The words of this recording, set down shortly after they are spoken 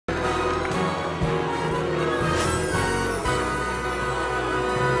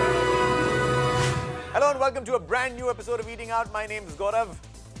welcome to a brand new episode of Eating Out. My name is Gaurav.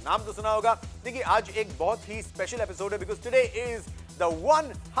 नाम तो सुना होगा. देखिए आज एक बहुत ही special episode है because today is the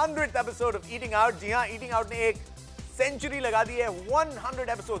 100th episode of Eating Out. जी हाँ, Eating Out ने एक सेंचुरी लगा दी है. 100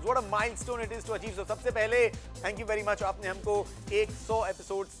 episodes. What a milestone it is to achieve. So सबसे पहले thank you very much. आपने हमको 100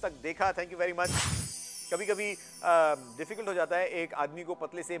 episodes तक देखा. Thank you very much. कभी-कभी डिफिकल्ट हो जाता है एक आदमी को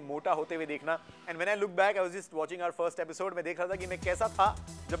पतले से मोटा होते हुए देखना. And when I look back I was just watching our first episode. मैं देख रहा था कि मैं कैसा था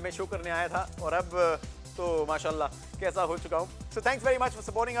जब मैं शो करने आया था और अब तो माशाल्लाह कैसा हो चुका हूँ. So thanks very much for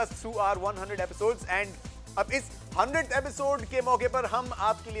supporting us through our 100 episodes. And अब इस 100th एपिसोड के मौके पर हम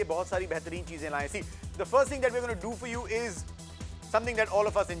आपके लिए बहुत सारी बेहतरीन चीजें लाए. See the first thing that we are going to do for you is something that all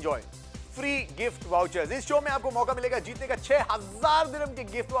of us enjoy. Free gift vouchers. इस शो में आपको मौका मिलेगा जीतने का 6000 दिरहम के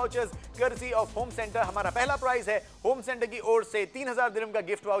gift vouchers कर्सी of home centre. हमारा पहला प्राइज है होम सेंटर की ओर से 3000 दिरहम का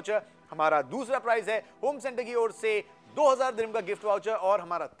गिफ्ट वाउचर. हमारा दूसरा प्राइज है होम सेंटर की ओर से 2000 दिरहम का गिफ्ट वाउचर. और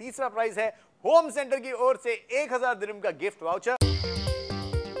हमारा तीसरा प्राइज है होम सेंटर की ओर से 1000 दिरहम का गिफ्ट वाउचर.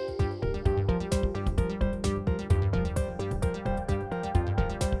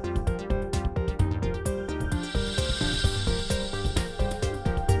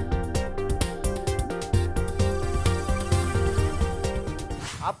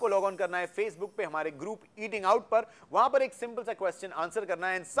 आपको लॉग ऑन करना है फेसबुक पे हमारे ग्रुप ईटिंग आउट पर. वहां पर एक सिंपल सा क्वेश्चन आंसर करना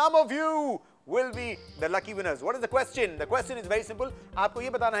है. And some of you will be the lucky winners. What is the question? The question is very simple. आपको यह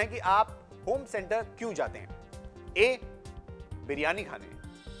बताना है कि आप होम सेंटर क्यों जाते हैं. ए, बिरयानी खाने.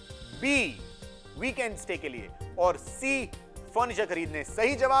 बी, वीकेंड स्टे के लिए. और सी, फर्नीचर खरीदने.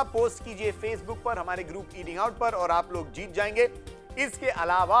 सही जवाब पोस्ट कीजिए फेसबुक पर हमारे ग्रुप ईटिंग आउट पर और आप लोग जीत जाएंगे. इसके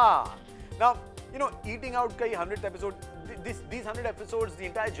अलावा now you know, eating out का ये 100th episode, these 100 episodes, the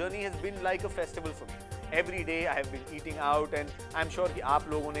entire journey has been like a festival for me. Every day I have been eating out and I'm sure कि आप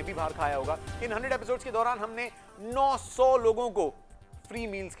लोगों ने भी बाहर खाया होगा. इन 100 episodes के दौरान हमने 900 लोगों को free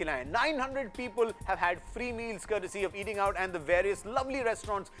meals खिलाए. 900 people have had free meals courtesy of Eating Out and the various lovely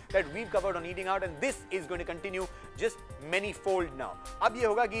restaurants that we've covered on Eating Out, and this is going to continue just many fold now. अब ये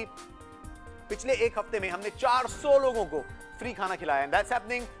होगा कि पिछले एक हफ्ते में हमने 400 लोगों को फ्री खाना खिलाया. And that's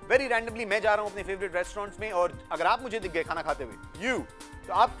happening very randomly. मैं जा रहा हूं अपने फेवरेट रेस्टोरेंट्स में और अगर आप मुझे दिख गए खाना खाते हुए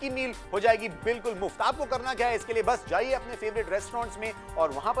तो आपकी मील हो जाएगी बिल्कुल मुफ्त. आपको करना क्या है इसके लिए? बस जाइए अपने फेवरेट रेस्टोरेंट्स में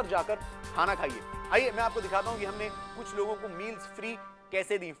और वहां पर जाकर खाना खाइए. आइए मैं आपको दिखाता हूं कि हमने कुछ लोगों को मील्स फ्री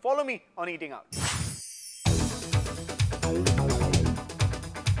कैसे दी. Follow me on eating out.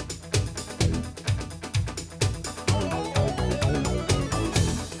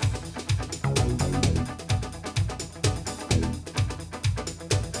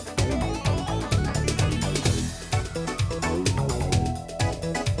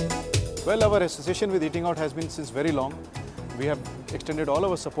 Well, our association with Eating Out has been since very long. We have extended all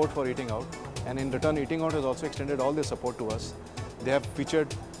our support for Eating Out, and in return Eating Out has also extended all their support to us. They have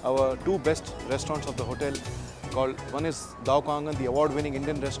featured our two best restaurants of the hotel, called one is Dao Kangan, the award-winning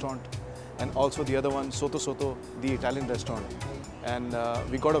Indian restaurant, and also the other one Soto Soto, the Italian restaurant. And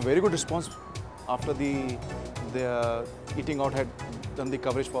we got a very good response after the Eating Out had done the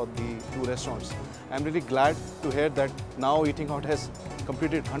coverage for the two restaurants. I'm really glad to hear that now Eating Out has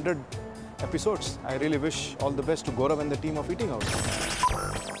completed 100 episodes. I really wish all the best to Gaurav and the team of Eating Out.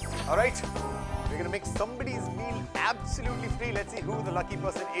 All right, we're going to make somebody's meal absolutely free. Let's see who the lucky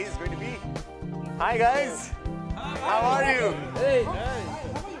person is going to be. Hi guys. Hi. How are you? Hey.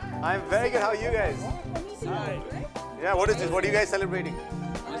 I'm very good. How are you guys? Hi. Yeah, what is this? What are you guys celebrating?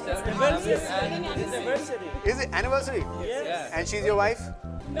 Anniversary. Is it anniversary? Yes. And she's your wife?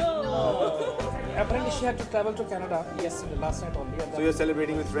 No. Apparently she had to travel to Canada yesterday, last night only. So you're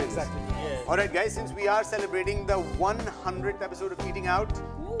celebrating with friends? Exactly. Yes. All right, guys. Since we are celebrating the 100th episode of Eating Out,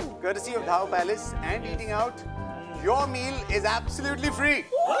 courtesy of Dhao Palace and Eating Out, your meal is absolutely free.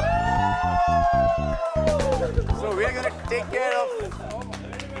 So we're going to take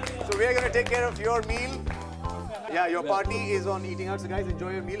care of your meal. Yeah, your party is on Eating Out. So guys,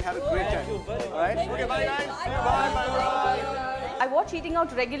 enjoy your meal. Have a great time. All right. Okay, bye guys. See you. Bye. Bye. I watch Eating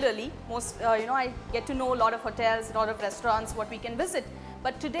Out regularly. I get to know a lot of hotels, a lot of restaurants, what we can visit.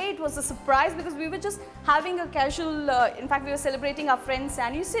 But today it was a surprise because we were just having a casual, in fact we were celebrating our friend's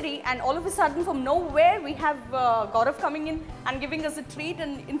anniversary, and all of a sudden from nowhere we have Gaurav coming in and giving us a treat,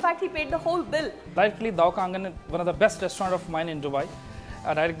 and in fact he paid the whole bill. Likely Dao Kangan, one of the best restaurants of mine in Dubai.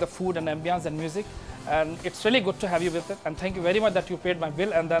 I like the food and ambience and music, and it's really good to have you with it, and thank you very much that you paid my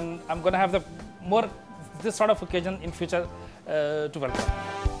bill, and then I'm going to have this sort of occasion in future to welcome.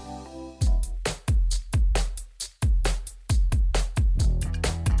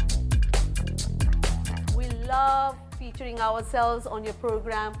 We love featuring ourselves on your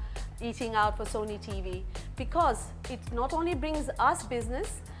program Eating Out for Sony TV because it not only brings us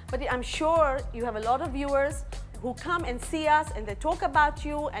business but I'm sure you have a lot of viewers who come and see us and they talk about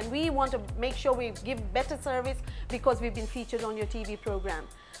you, and we want to make sure we give better service because we've been featured on your TV program.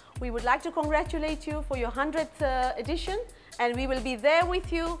 We would like to congratulate you for your 100th edition, and we will be there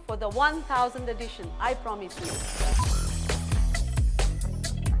with you for the 1000th edition, I promise you.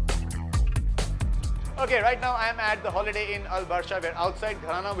 Okay, right now I am at the Holiday Inn Al Barsha. We're outside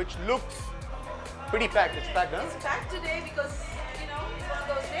Gharana, which looks pretty packed. It's packed, huh? It's packed today because, you know, it's one of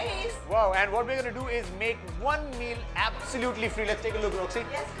those days. Wow, and what we're going to do is make one meal absolutely free. Let's take a look, Roxy.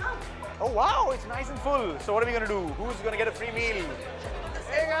 Yes, come. Oh, wow, it's nice and full. So what are we going to do? Who's going to get a free meal?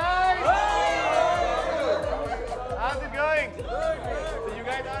 Hey, guys! How's it going? So you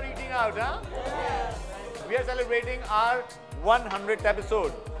guys are eating out, huh? Yeah. We are celebrating our 100th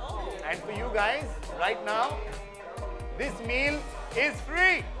episode. And for you guys, right now, this meal is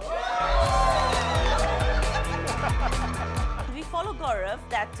free. We follow Gaurav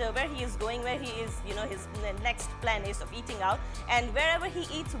that where he is going, where he is, you know, his next plan is of eating out, and wherever he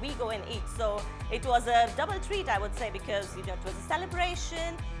eats, we go and eat. So it was a double treat, I would say, because you know it was a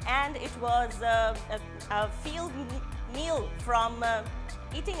celebration and it was a field meal from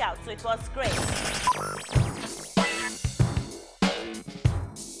eating out. So it was great.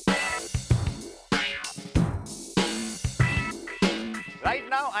 Right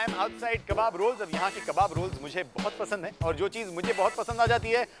now I am outside kebab rolls. अब यहाँ के kebab rolls मुझे बहुत पसंद है और जो चीज़ मुझे बहुत पसंद आ जाती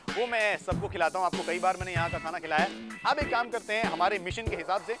है वो मैं सबको खिलाता हूँ. आपको कई बार मैंने यहाँ का खाना खिलाया. अब एक काम करते हैं, हमारे मिशन के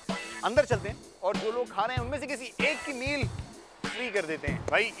हिसाब से अंदर चलते हैं और जो लोग खा रहे हैं उनमें से किसी एक की मील फ्री कर देते हैं.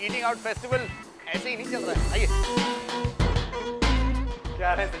 भाई ईटिंग आउट फेस्टिवल ऐसे ही नहीं चल रहा है. आइए. क्या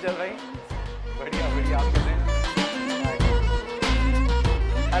है सजल भाई? बढ़िया बढ़िया. आप कैसे हैं?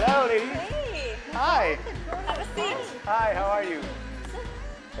 Hello ladies. Hey. Hi. Have a seat. Hi, how are you?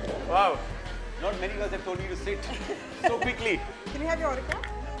 Wow, not many girls have told me to sit so quickly. Can we have your autograph?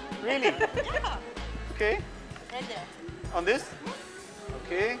 Really? Yeah. Okay. Right there. On this?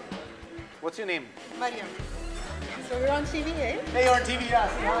 Okay. What's your name? Mariam. So we're on TV, eh? Hey, you're on TV, yeah.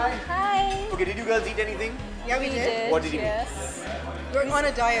 Say hi. Hi. Okay, did you girls eat anything? Yeah, we did. What did you eat? Yes. We're on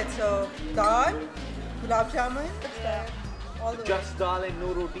a diet, so dal, gulab jamun, all the way. Just dal and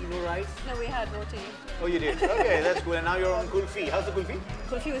no roti, no rice? No, we had roti. Oh, you did? Okay, that's cool. And now you're on kulfi. How's the kulfi?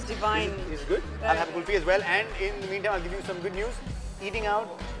 Kulfi was divine. Is it good? I'll have a kulfi as well. And in the meantime, I'll give you some good news. Eating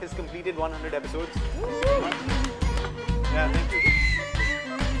Out has completed 100 episodes. Yeah, thank you.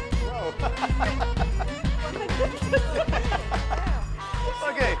 Wow.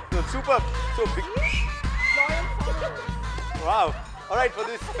 Okay, so superb. So big. Wow. All right, for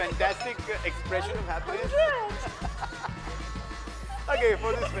this fantastic expression of happiness. Okay,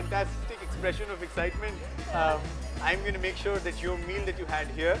 for this fantastic expression of excitement, I'm going to make sure that your meal that you had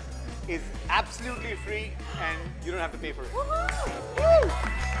here is absolutely free and you don't have to pay for it.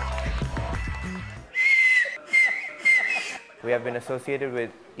 We have been associated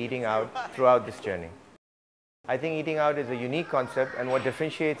with eating out throughout this journey. I think eating out is a unique concept, and what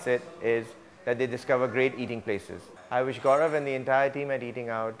differentiates it is that they discover great eating places. I wish Gaurav and the entire team at Eating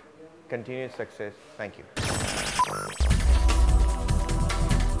Out continued success. Thank you.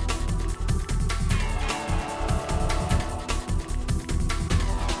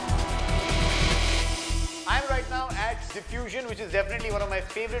 I'm right now at Diffusion, which is definitely one of my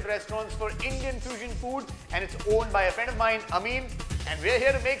favorite restaurants for Indian fusion food, and it's owned by a friend of mine, Amin, and we're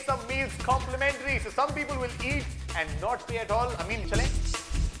here to make some meals complimentary. So some people will eat and not pay at all. Amin, chale?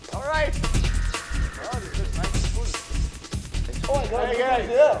 All right. Oh, this looks nice and full. Oh, my God. Hey, guys.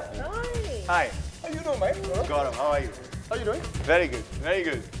 Yeah. Hi. How you doing, mate? Gaurav, how are you? How you doing? Very good, very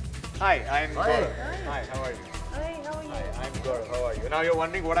good. Hi, I'm Gaurav. Hi, how are you? Hi, how are you? Hi, I'm Gaurav. How are you? Now you're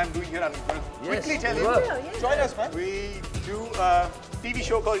wondering what I'm doing here. I'm going to quickly tell you. Join us, man. We do a TV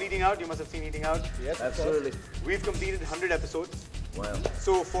show called Eating Out. You must have seen Eating Out. Yes, Absolutely. We've completed 100 episodes. Wow.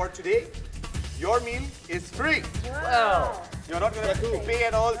 So for today, your meal is free. Wow. You're not going to pay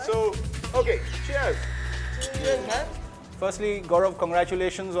at all. So, okay, cheers. Cheers, man. Firstly, Gaurav,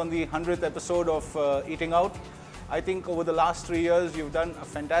 congratulations on the 100th episode of Eating Out. I think over the last 3 years, you've done a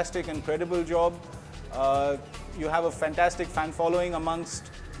fantastic, incredible job. You have a fantastic fan following amongst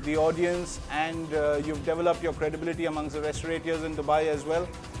the audience, and you've developed your credibility amongst the restaurateurs in Dubai as well.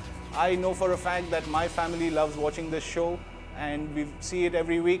 I know for a fact that my family loves watching this show, and we see it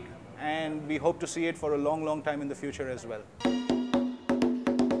every week, and we hope to see it for a long, long time in the future as well.